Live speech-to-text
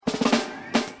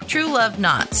True Love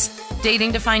Knots,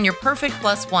 dating to find your perfect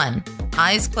plus one.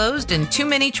 Eyes closed and too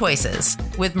many choices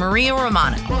with Maria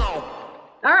Romano.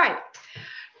 All right.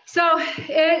 So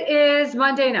it is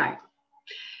Monday night.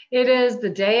 It is the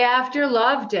day after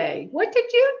Love Day. What did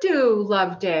you do,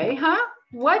 Love Day, huh?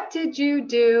 What did you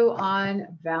do on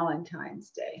Valentine's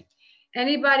Day?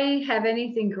 Anybody have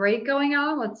anything great going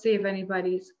on? Let's see if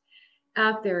anybody's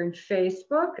out there in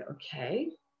Facebook.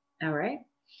 Okay. All right.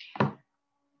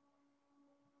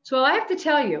 So I have to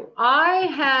tell you, I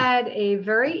had a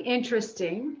very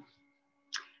interesting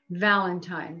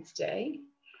Valentine's Day.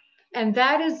 And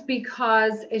that is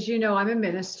because, as you know, I'm a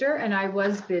minister and I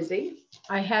was busy.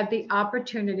 I had the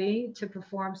opportunity to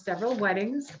perform several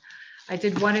weddings. I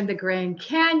did one in the Grand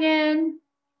Canyon.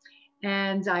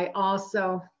 And I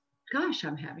also, gosh,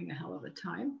 I'm having a hell of a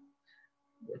time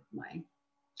with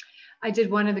I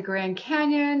did one in the Grand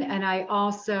Canyon, and I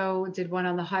also did one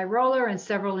on the High Roller and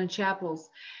several in chapels.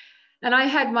 And I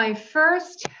had my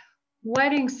first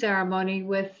wedding ceremony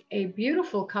with a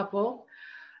beautiful couple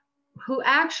who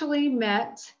actually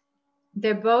met.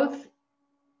 They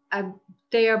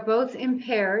are both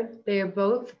impaired. They are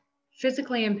both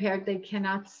physically impaired. They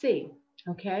cannot see,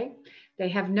 okay? They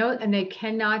have and they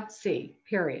cannot see,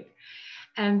 period.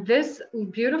 And this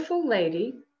beautiful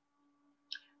lady,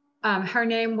 her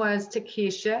name was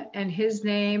Takesha and his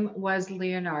name was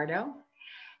Leonardo.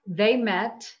 They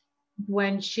met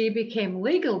when she became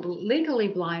legally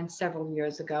blind several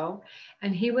years ago.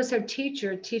 And he was her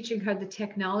teacher, teaching her the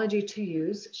technology to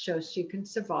use so she can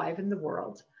survive in the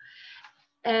world.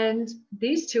 And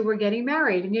these two were getting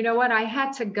married. And you know what? I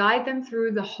had to guide them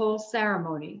through the whole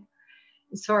ceremony,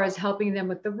 as far as helping them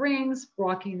with the rings,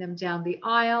 walking them down the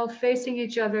aisle, facing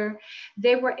each other.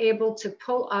 They were able to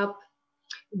pull up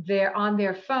on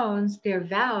their phones, their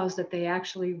vows that they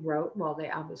actually wrote. Well, they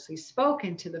obviously spoke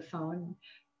into the phone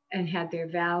and had their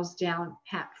vows down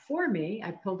pat for me.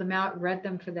 I pulled them out, read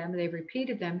them for them. They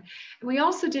repeated them. And we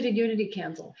also did a unity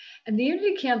candle. And the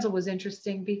unity candle was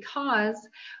interesting because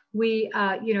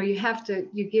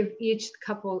you give each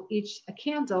couple a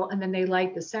candle and then they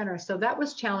light the center. So that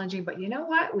was challenging, but you know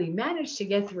what? We managed to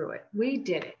get through it. We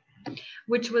did it,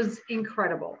 which was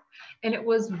incredible. And it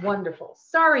was wonderful.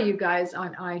 Sorry, you guys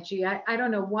on IG. I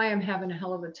don't know why I'm having a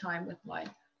hell of a time with my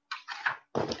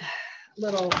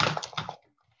little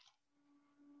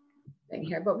thing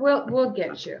here, but we'll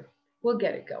get you. We'll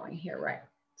get it going here, right?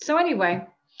 So anyway,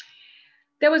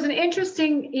 there was an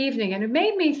interesting evening, and it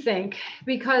made me think,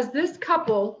 because this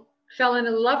couple fell in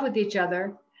love with each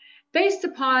other based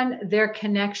upon their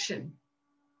connection.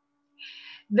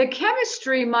 The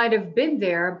chemistry might have been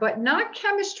there, but not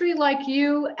chemistry like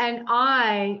you and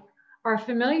I are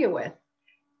familiar with.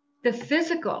 The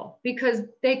physical, because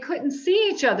they couldn't see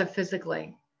each other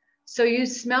physically. So you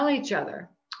smell each other.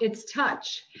 It's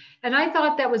touch. And I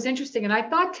thought that was interesting. And I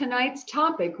thought tonight's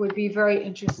topic would be very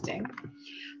interesting.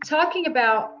 Talking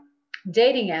about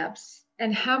dating apps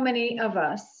and how many of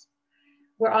us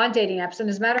were on dating apps. And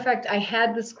as a matter of fact, I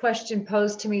had this question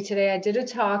posed to me today. I did a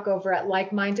talk over at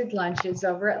Like-Minded Lunches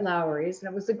over at Lowry's,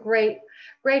 and it was a great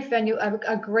venue,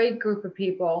 a great group of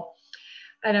people.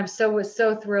 And was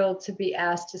so thrilled to be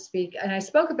asked to speak. And I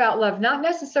spoke about love, not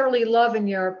necessarily love in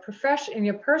your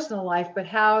personal life, but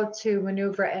how to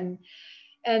maneuver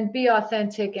and be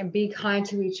authentic and be kind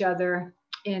to each other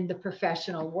in the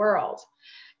professional world.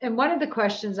 And one of the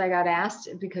questions I got asked,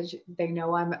 because they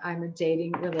know I'm a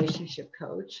dating relationship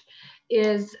coach,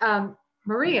 is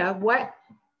Maria, what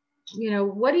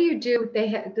do you do?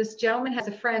 This gentleman has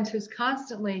a friend who's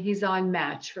he's on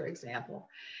Match, for example.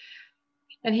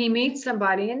 And he meets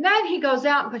somebody and then he goes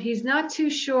out, but he's not too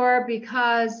sure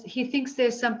because he thinks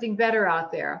there's something better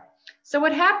out there. So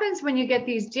what happens when you get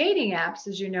these dating apps,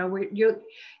 as you know,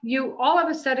 you all of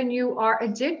a sudden you are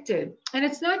addicted. And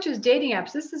it's not just dating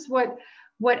apps. This is what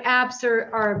apps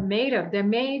are made of. They're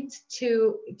made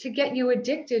to get you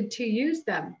addicted to use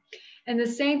them. And the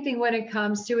same thing when it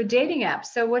comes to a dating app.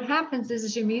 So what happens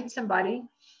is you meet somebody,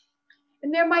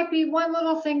 and there might be one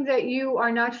little thing that you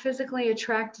are not physically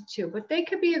attracted to, but they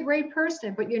could be a great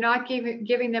person, but you're not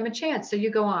giving them a chance. So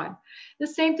you go on. The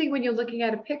same thing when you're looking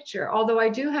at a picture, although I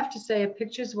do have to say a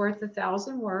picture's worth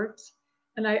 1,000 words.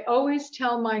 And I always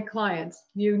tell my clients,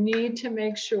 you need to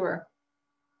make sure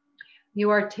you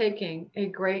are taking a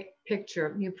great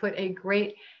picture. You put 2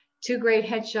 great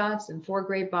headshots and 4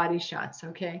 great body shots,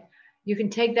 okay? You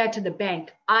can take that to the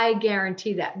bank. I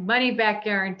guarantee that. Money back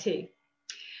guarantee.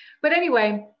 But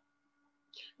anyway,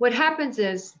 what happens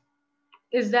is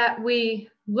that we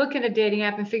look at a dating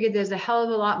app and figure there's a hell of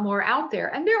a lot more out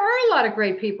there. And there are a lot of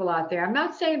great people out there. I'm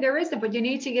not saying there isn't, but you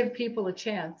need to give people a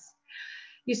chance.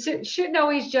 You shouldn't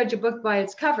always judge a book by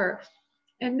its cover.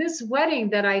 And this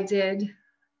wedding that I did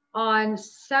on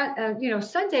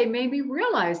Sunday made me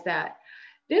realize that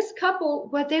this couple,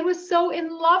 but they were so in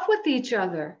love with each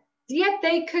other, yet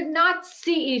they could not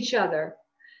see each other.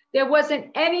 There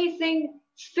wasn't anything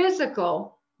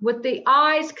physical what the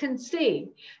eyes can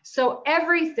see. So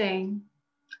everything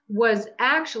was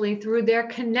actually through their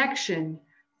connection,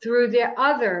 through their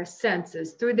other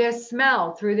senses, through their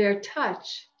smell, through their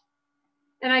touch.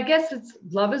 And I guess it's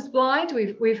Love is Blind.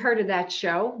 We've heard of that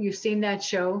show. You've seen that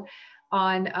show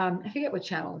on, I forget what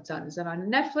channel it's on. Is it on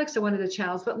Netflix or one of the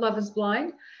channels? But Love is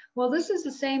Blind. Well, this is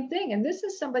the same thing. And this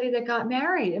is somebody that got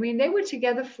married. I mean, they were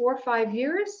together 4 or 5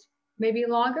 years, maybe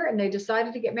longer, and they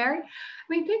decided to get married. I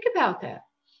mean, think about that.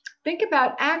 Think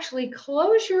about actually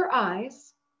close your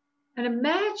eyes and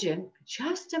imagine,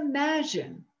 just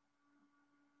imagine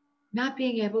not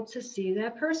being able to see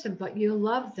that person, but you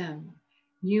love them.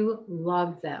 You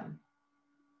love them.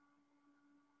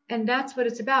 And that's what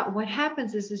it's about. What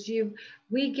happens is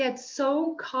we get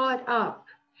so caught up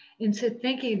into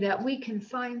thinking that we can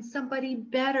find somebody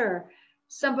better,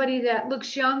 somebody that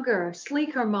looks younger,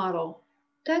 sleeker model.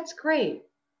 That's great.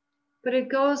 But it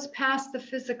goes past the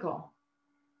physical.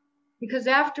 Because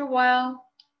after a while,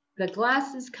 the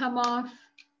glasses come off,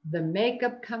 the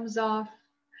makeup comes off,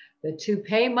 the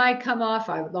toupee might come off.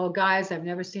 Guys, I've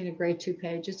never seen a great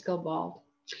toupee, just go bald.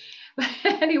 But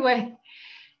anyway,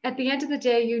 at the end of the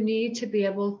day, you need to be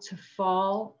able to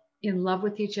fall in love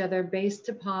with each other based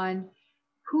upon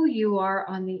who you are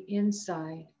on the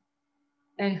inside.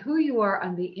 And who you are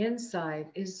on the inside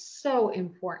is so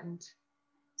important.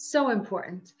 So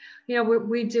important. You know,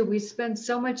 we spend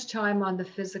so much time on the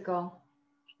physical,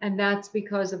 and that's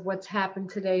because of what's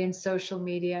happened today in social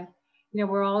media. You know,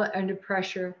 we're all under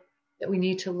pressure that we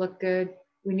need to look good.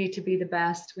 We need to be the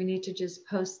best. We need to just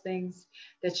post things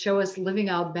that show us living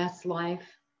our best life.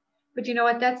 But you know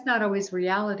what? That's not always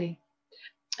reality.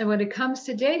 And when it comes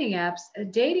to dating apps, a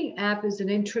dating app is an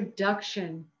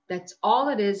introduction. That's all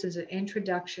it is an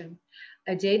introduction.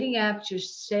 A dating app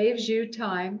just saves you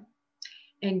time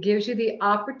and gives you the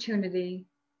opportunity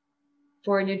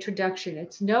for an introduction.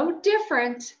 It's no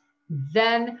different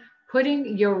than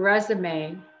putting your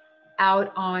resume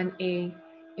out on a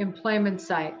employment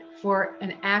site for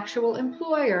an actual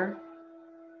employer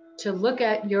to look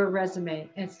at your resume.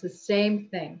 It's the same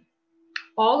thing.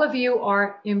 All of you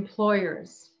are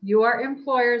employers. You are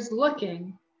employers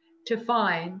looking to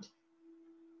find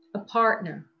a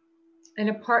partner, and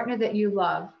a partner that you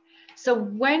love. So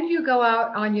when you go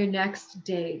out on your next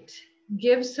date,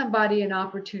 give somebody an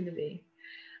opportunity.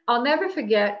 I'll never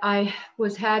forget, I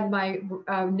had my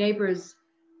neighbors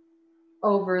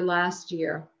over last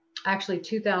year, actually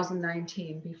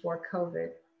 2019, before COVID.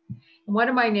 And one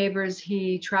of my neighbors,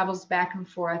 he travels back and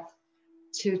forth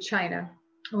to China.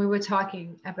 And we were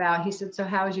talking about, he said, so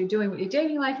how is you doing with your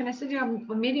dating life? And I said, you know,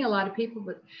 I'm meeting a lot of people,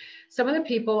 but some of the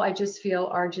people I just feel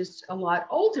are just a lot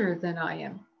older than I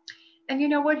am. And you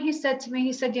know what he said to me?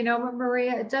 He said, you know,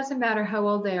 Maria, it doesn't matter how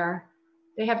old they are.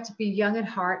 They have to be young at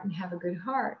heart and have a good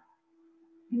heart.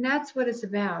 And that's what it's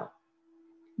about.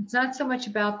 It's not so much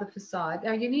about the facade.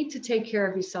 Now, you need to take care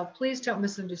of yourself. Please don't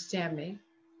misunderstand me.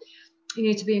 You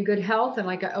need to be in good health. And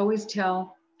like I always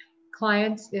tell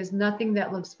clients, there's nothing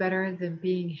that looks better than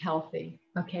being healthy.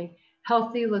 Okay.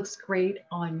 Healthy looks great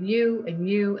on you and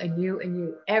you and you and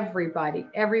you. Everybody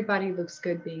looks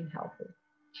good being healthy.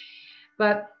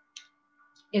 But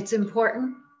it's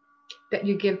important that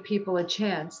you give people a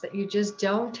chance, that you just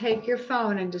don't take your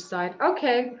phone and decide,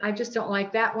 okay, I just don't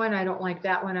like that one. I don't like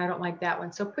that one. I don't like that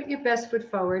one. So put your best foot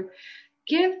forward.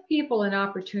 Give people an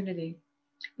opportunity,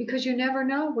 because you never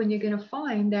know when you're going to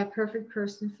find that perfect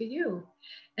person for you.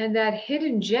 And that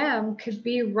hidden gem could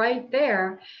be right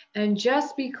there. And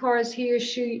just because he or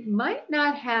she might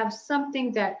not have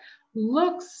something that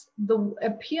looks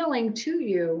appealing to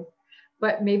you,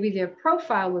 but maybe their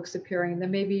profile looks appealing, then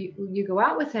maybe you go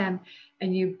out with him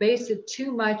and you base it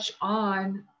too much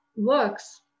on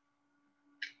looks.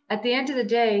 At the end of the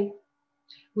day,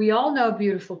 we all know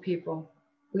beautiful people.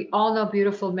 We all know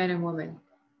beautiful men and women,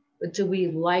 but do we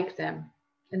like them?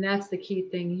 And that's the key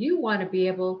thing. You want to be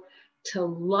able to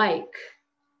like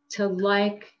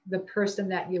the person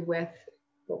that you're with.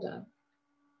 Hold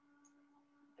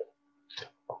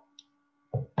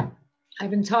on. I've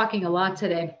been talking a lot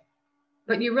today.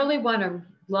 But you really want to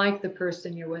like the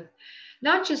person you're with,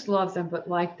 not just love them, but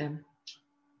like them.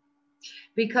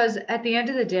 Because at the end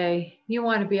of the day, you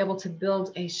want to be able to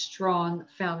build a strong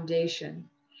foundation.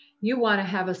 You want to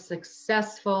have a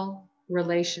successful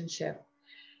relationship.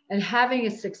 And having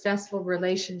a successful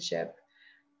relationship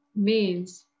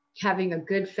means having a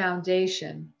good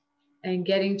foundation and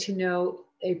getting to know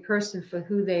a person for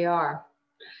who they are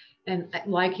and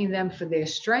liking them for their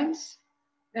strengths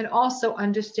and also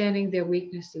understanding their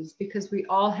weaknesses, because we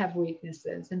all have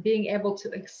weaknesses, and being able to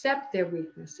accept their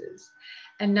weaknesses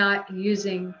and not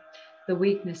using the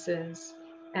weaknesses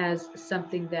as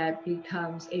something that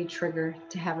becomes a trigger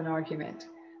to have an argument.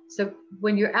 So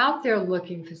when you're out there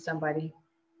looking for somebody,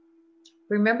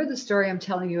 remember the story I'm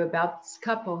telling you about this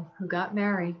couple who got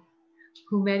married,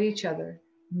 who met each other.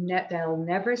 They'll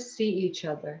never see each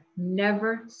other,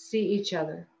 never see each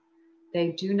other.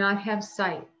 They do not have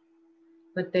sight,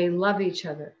 but they love each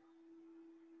other.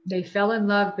 They fell in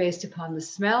love based upon the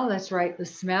smell. That's right, the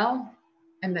smell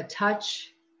and the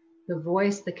touch, the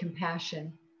voice, the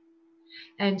compassion.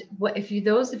 And if you,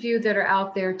 those of you that are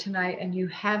out there tonight and you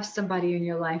have somebody in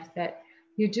your life that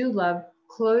you do love,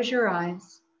 close your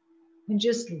eyes and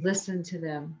just listen to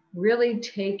them. Really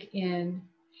take in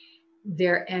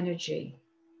their energy.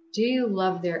 Do you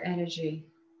love their energy?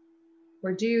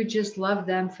 Or do you just love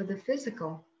them for the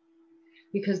physical?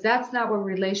 Because that's not what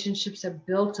relationships are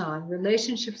built on.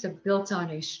 Relationships are built on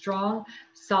a strong,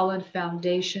 solid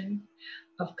foundation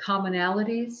of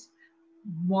commonalities,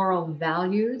 moral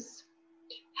values,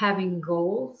 having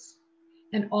goals,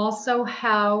 and also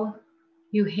how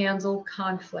you handle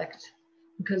conflict.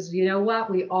 Because you know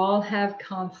what? We all have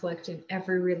conflict in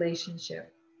every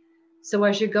relationship. So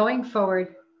as you're going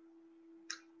forward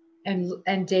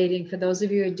and dating, for those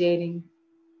of you who are dating,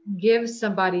 give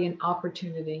somebody an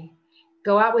opportunity.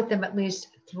 Go out with them at least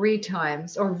 3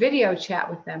 times or video chat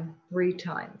with them 3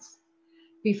 times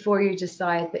before you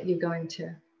decide that you're going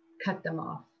to cut them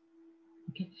off.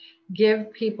 Okay.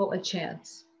 Give people a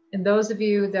chance. And those of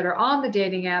you that are on the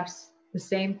dating apps, the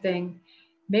same thing.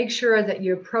 Make sure that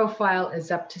your profile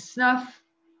is up to snuff.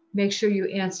 Make sure you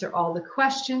answer all the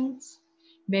questions.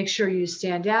 Make sure you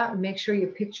stand out, and make sure your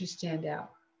pictures stand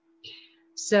out.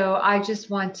 So I just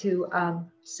want to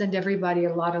send everybody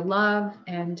a lot of love.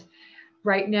 And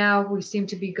right now we seem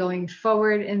to be going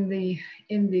forward in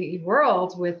the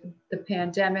world with the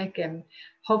pandemic, and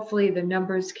hopefully the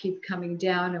numbers keep coming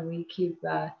down and we keep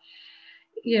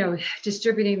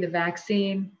distributing the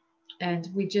vaccine. And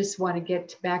we just want to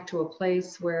get back to a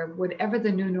place where whatever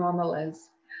the new normal is,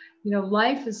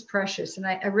 life is precious. And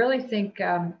I really think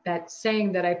that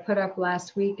saying that I put up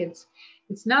last week, it's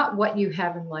not what you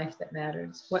have in life that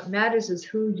matters. What matters is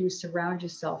who you surround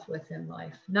yourself with in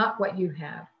life, not what you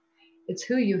have. It's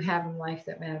who you have in life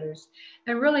that matters.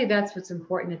 And really that's what's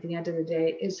important at the end of the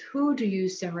day, is who do you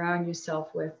surround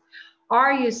yourself with?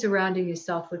 Are you surrounding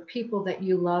yourself with people that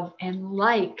you love and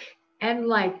like?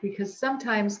 Because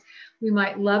sometimes we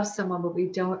might love someone, but we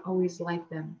don't always like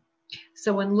them.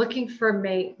 So when looking for a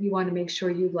mate, you want to make sure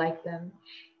you like them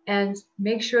and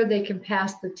make sure they can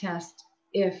pass the test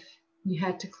if you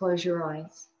had to close your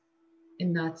eyes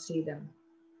and not see them.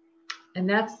 And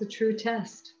that's the true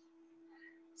test.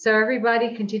 So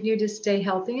everybody continue to stay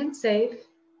healthy and safe,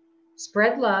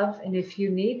 spread love. And if you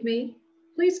need me,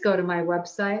 please go to my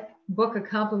website, book a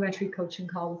complimentary coaching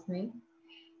call with me.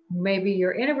 Maybe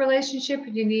you're in a relationship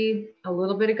and you need a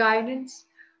little bit of guidance,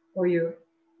 or you're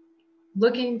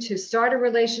looking to start a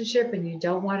relationship and you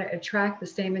don't want to attract the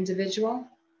same individual,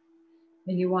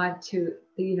 and you want to,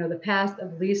 the path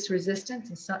of least resistance,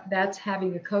 and so that's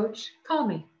having a coach, call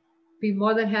me. Be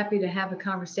more than happy to have a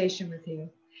conversation with you.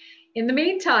 In the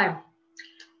meantime,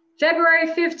 February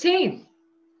 15th,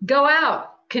 go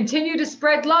out, continue to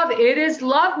spread love. It is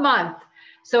Love Month.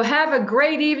 So have a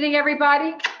great evening,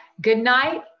 everybody. Good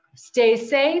night. Stay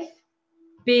safe,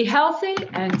 be healthy,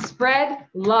 and spread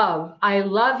love. I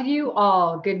love you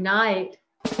all. Good night.